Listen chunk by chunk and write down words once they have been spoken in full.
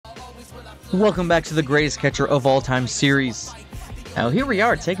Welcome back to the greatest catcher of all time series. Now here we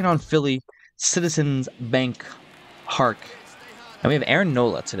are taking on Philly Citizens Bank Hark. And we have Aaron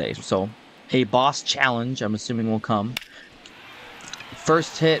Nola today, so a boss challenge I'm assuming will come.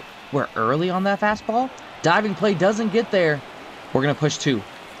 First hit, we're early on that fastball. Diving play doesn't get there. We're going to push two.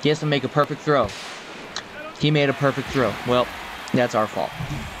 He has to make a perfect throw. He made a perfect throw. Well, that's our fault.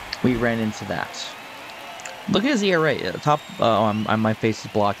 We ran into that. Look at his ERA. Top, my face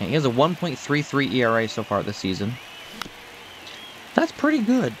is blocking. He has a 1.33 ERA so far this season. That's pretty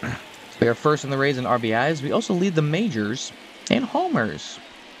good. We are first in the Rays in RBIs. We also lead the majors in homers.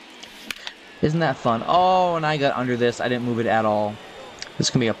 Isn't that fun? Oh, and I got under this. I didn't move it at all.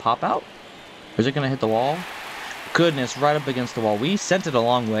 This can be a pop out. Or is it going to hit the wall? Goodness, right up against the wall. We sent it a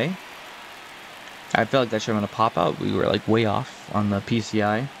long way. I feel like that should have been a pop out. We were like way off on the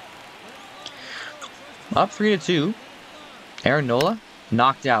PCI. Up 3-2. Aaron Nola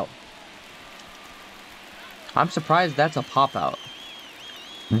knocked out. I'm surprised that's a pop out.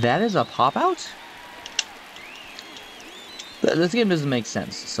 That is a pop out? This game doesn't make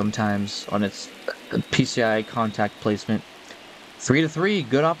sense sometimes on its PCI contact placement. 3-3.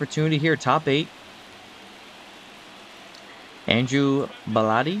 Good opportunity here. Top 8. Andrew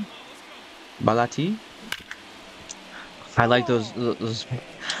Balati. I like those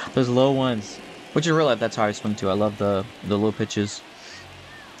low ones. Which in real life, that's how I swing too. I love the low pitches.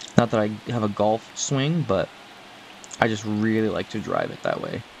 Not that I have a golf swing, but I just really like to drive it that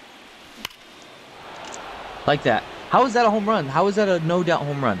way. Like that. How is that a home run? How is that a no doubt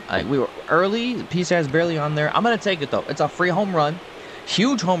home run? We were early. PCI is barely on there. I'm going to take it though. It's a free home run.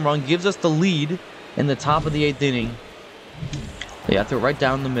 Huge home run. Gives us the lead in the top of the 8th inning. Yeah, I threw it right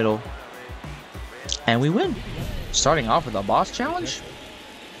down the middle. And we win. Starting off with a boss challenge.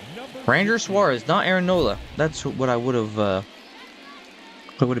 Ranger Suarez, not Aaron Nola. That's what I would have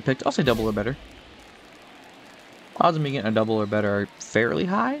picked. I'll say double or better. Odds of me getting a double or better are fairly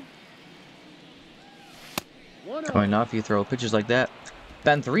high. I mean, not if you throw pitches like that.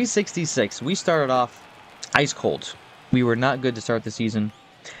 Then 366. We started off ice cold. We were not good to start the season.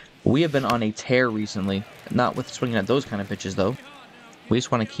 We have been on a tear recently. Not with swinging at those kind of pitches, though. We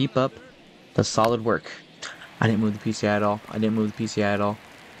just want to keep up the solid work. I didn't move the PCI at all.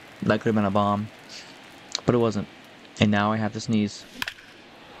 That could have been a bomb. But it wasn't. And now I have to sneeze.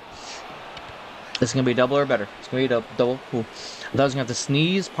 This is going to be a double or better. It's going to be a double. Cool. I thought I was going to have to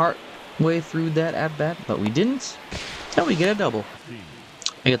sneeze part way through that at-bat, but we didn't. And we get a double.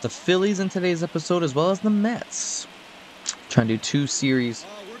 We got the Phillies in today's episode as well as the Mets. Trying to do 2 series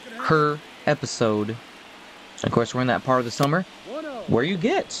per episode. Of course, we're in that part of the summer where you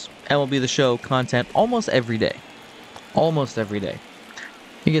get MLB The Show content almost every day. Almost every day.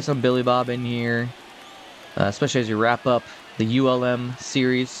 You get some Billy Bob in here, especially as you wrap up the ULM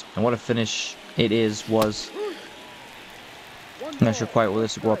series. And what a finish it was. I'm not sure quite where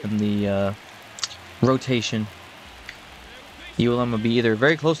this will go up in the rotation. ULM will be either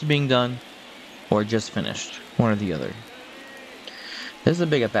very close to being done or just finished. One or the other. This is a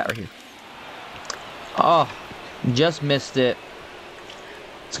big at-bat right here. Oh, just missed it.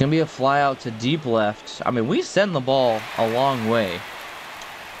 It's going to be a fly out to deep left. I mean, we send the ball a long way.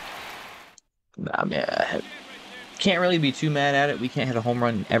 I mean, can't really be too mad at it. We can't hit a home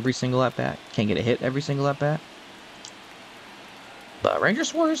run every single at-bat. Can't get a hit every single at-bat. But Ranger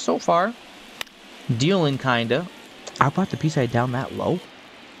Suarez so far, dealing kinda. I brought the PCI down that low.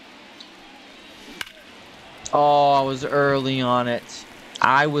 Oh, I was early on it.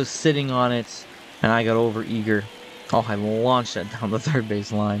 I was sitting on it, and I got over eager. Oh, I launched that down the third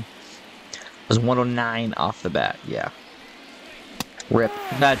base line. It was 109 off the bat. Yeah. Rip.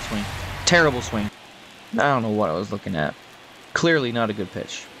 Bad swing. Terrible swing. I don't know what I was looking at. Clearly not a good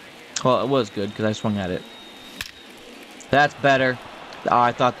pitch. Well, it was good because I swung at it. That's better. Oh,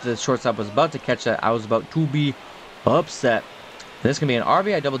 I thought the shortstop was about to catch that. I was about to be upset. This can be an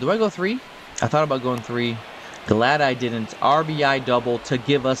RBI double. Do I go 3? I thought about going 3. Glad I didn't. RBI double to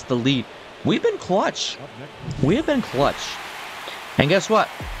give us the lead. We've been clutch. We have been clutch. And guess what?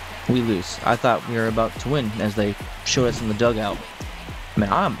 We lose. I thought we were about to win as they showed us in the dugout. I mean,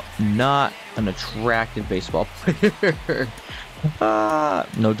 I'm not an attractive baseball player.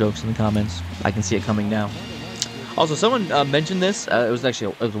 No jokes in the comments. I can see it coming now. Also, someone mentioned this. It was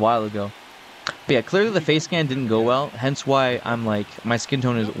a while ago. But yeah, clearly the face scan didn't go well. Hence why I'm like, my skin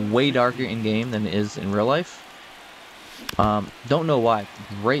tone is way darker in game than it is in real life. Don't know why.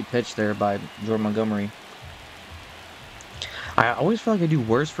 Great pitch there by Jordan Montgomery. I always feel like I do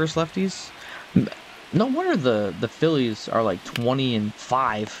worse versus lefties. No wonder the Phillies are like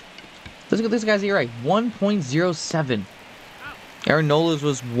 20-5. Look at this guy's ERA, 1.07. Aaron Nola's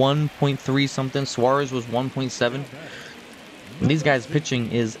was 1.3 something. Suarez was 1.7. These guys'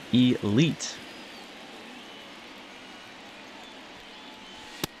 pitching is elite.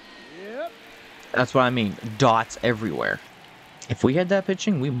 That's what I mean. Dots everywhere. If we had that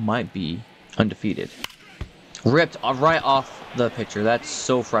pitching, we might be undefeated. Ripped right off the pitcher. That's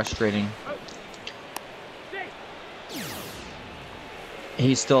so frustrating.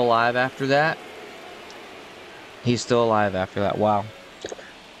 He's still alive after that. He's still alive after that. Wow.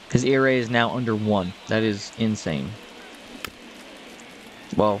 His ERA is now under 1. That is insane.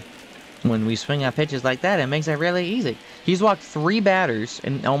 Well, when we swing at pitches like that, it makes it really easy. He's walked 3 batters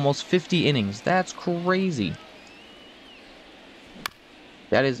in almost 50 innings. That's crazy.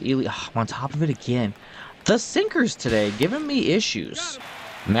 That is elite. Oh, I'm on top of it again. The sinkers today giving me issues.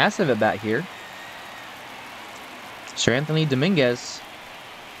 Massive at bat here. Sir Anthony Dominguez.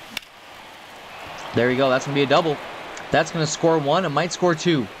 There you go. That's going to be a double. That's going to score 1. It might score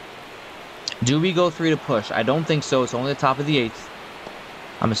 2. Do we go 3 to push? I don't think so. It's only the top of the 8th.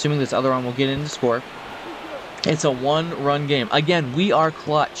 I'm assuming this other one will get in to score. It's a 1-run game. Again, we are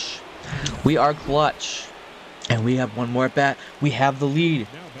clutch. We are clutch. And we have 1 more at bat. We have the lead.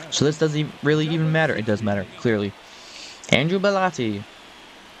 So this doesn't really even matter. It does matter, clearly. Andrew Bellotti.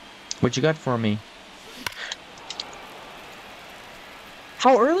 What you got for me?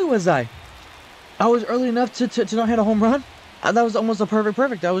 How early was I? I was early enough to not hit a home run? That was almost a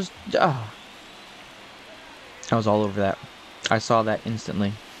perfect. That was... I was all over that. I saw that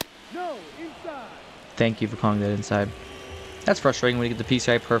instantly. No, inside. Thank you for calling that inside. That's frustrating when you get the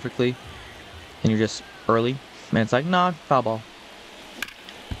PCI perfectly and you're just early. Man, it's like, nah, foul ball.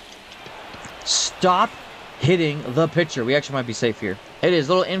 Stop hitting the pitcher. We actually might be safe here. It is.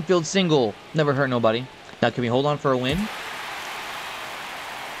 Little infield single. Never hurt nobody. Now, can we hold on for a win?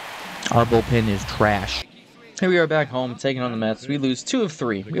 Our bullpen is trash. Here we are back home, taking on the Mets. We lose 2 of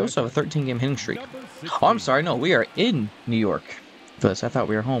 3. We also have a 13-game hitting streak. Oh, I'm sorry. No, we are in New York for this. I thought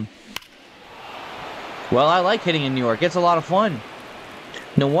we were home. Well, I like hitting in New York. It's a lot of fun.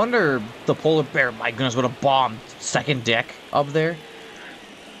 No wonder the polar bear, my goodness, would have bombed second deck up there.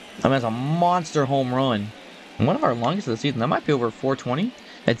 I mean, that's a monster home run. One of our longest of the season. That might be over 420.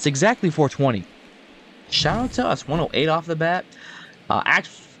 It's exactly 420. Shout out to us. 108 off the bat.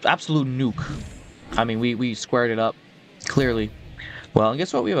 Absolute nuke. I mean, we squared it up, clearly. Well, and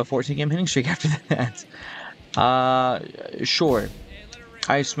guess what? We have a 14-game hitting streak after that. Sure.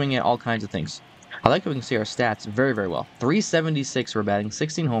 I swing at all kinds of things. I like how we can see our stats very, very well. 376 we're batting,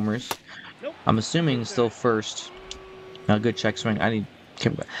 16 homers. I'm assuming still first. Now, good check swing.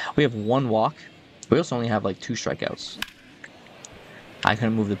 We have 1 walk. We also only have like 2 strikeouts. I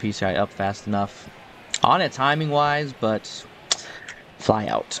couldn't move the PCI up fast enough. On it timing-wise, but fly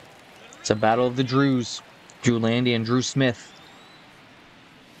out. It's a battle of the Drews. Drew Landy and Drew Smith.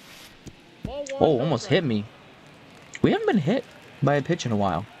 Oh, almost hit me. We haven't been hit by a pitch in a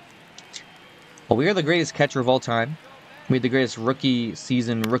while. Well, we are the greatest catcher of all time. We had the greatest rookie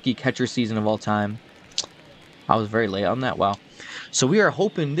catcher season of all time. I was very late on that. Wow. So we are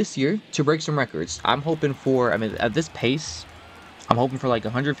hoping this year to break some records. I'm hoping for, I mean, at this pace, I'm hoping for like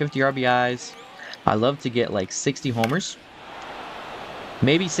 150 RBIs. I love to get like 60 homers.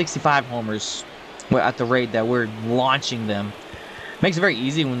 Maybe 65 homers at the rate that we're launching them. Makes it very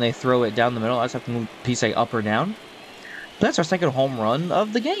easy when they throw it down the middle. I just have to move PCA up or down. But that's our second home run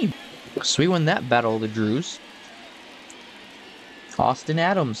of the game. So we win that battle of the Drews. Austin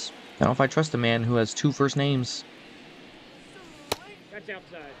Adams. I don't know if I trust a man who has 2 first names. That's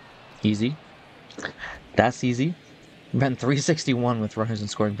outside. Easy. That's easy. We've been 361 with runners in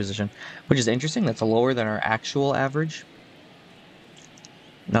scoring position, which is interesting. That's lower than our actual average.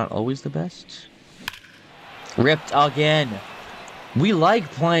 Not always the best. Ripped again. We like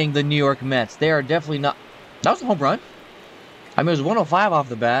playing the New York Mets. They are definitely not... That was a home run. I mean, it was 105 off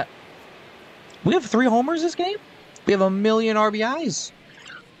the bat. We have 3 homers this game? We have 1 million RBIs.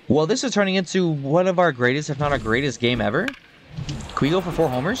 Well, this is turning into one of our greatest, if not our greatest game ever. Can we go for 4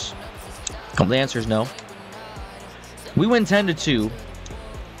 homers? The answer is no. We win 10-2.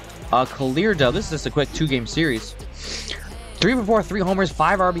 A clear dub. This is just a quick 2-game series. 3 for 4, 3 homers,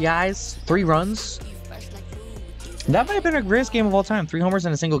 5 RBIs, 3 runs. That might have been our greatest game of all time. 3 homers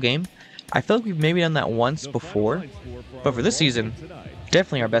in a single game. I feel like we've maybe done that once before. But for this season,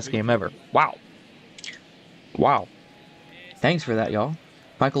 definitely our best game ever. Wow. Wow. Thanks for that, y'all.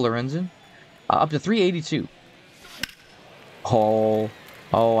 Michael Lorenzen. Up to 382. Oh,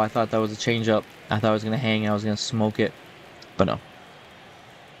 I thought that was a changeup. I thought I was going to hang and I was going to smoke it. But no.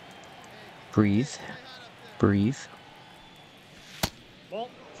 Breathe. Breathe.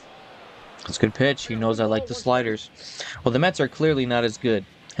 That's a good pitch. He knows I like the sliders. Well, the Mets are clearly not as good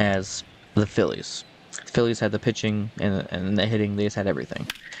as the Phillies. The Phillies had the pitching and the hitting. They just had everything.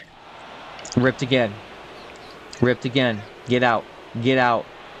 Ripped again. Ripped again. Get out. Get out.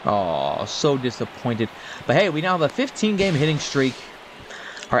 Oh, so disappointed. But hey, we now have a 15-game hitting streak.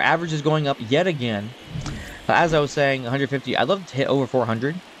 Our average is going up yet again. As I was saying, 150. I'd love to hit over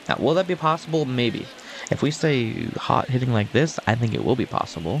 400. Now, will that be possible? Maybe. If we stay hot hitting like this, I think it will be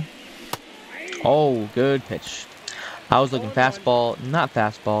possible. Oh, good pitch. I was looking fastball, not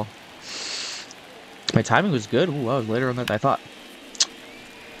fastball. My timing was good. Ooh, I was later on than I thought.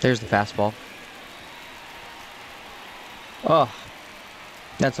 There's the fastball. Oh,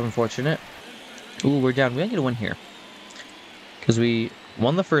 that's unfortunate. Ooh, we're down. We ain't gonna win here. Because we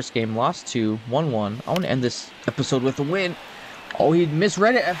won the first game, lost 2, won 1. I want to end this episode with a win. Oh, he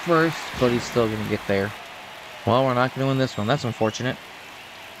misread it at first, but he's still gonna get there. Well, we're not gonna win this one. That's unfortunate.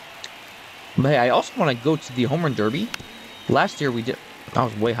 But hey, I also want to go to the home run derby. Last year we did. I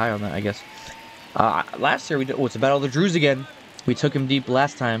was way high on that, I guess. Last year we did. Oh, it's a battle of the Drews again. We took him deep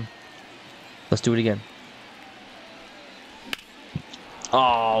last time. Let's do it again.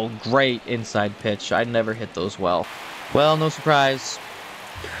 Oh, great inside pitch. I never hit those well. Well, no surprise.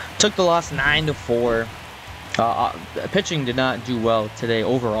 Took the loss 9-4. Pitching did not do well today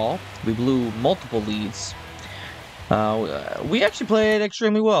overall. We blew multiple leads. We actually played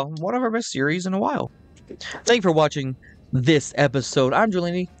extremely well. One of our best series in a while. Thank you for watching this episode. I'm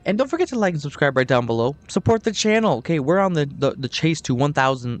Jelani, and don't forget to like and subscribe right down below. Support the channel. Okay, we're on the chase to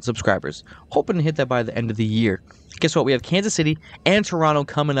 1,000 subscribers. Hoping to hit that by the end of the year. Guess what? We have Kansas City and Toronto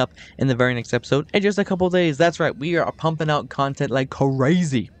coming up in the very next episode in just a couple days. That's right. We are pumping out content like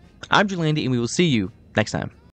crazy. I'm Jelani, and we will see you next time.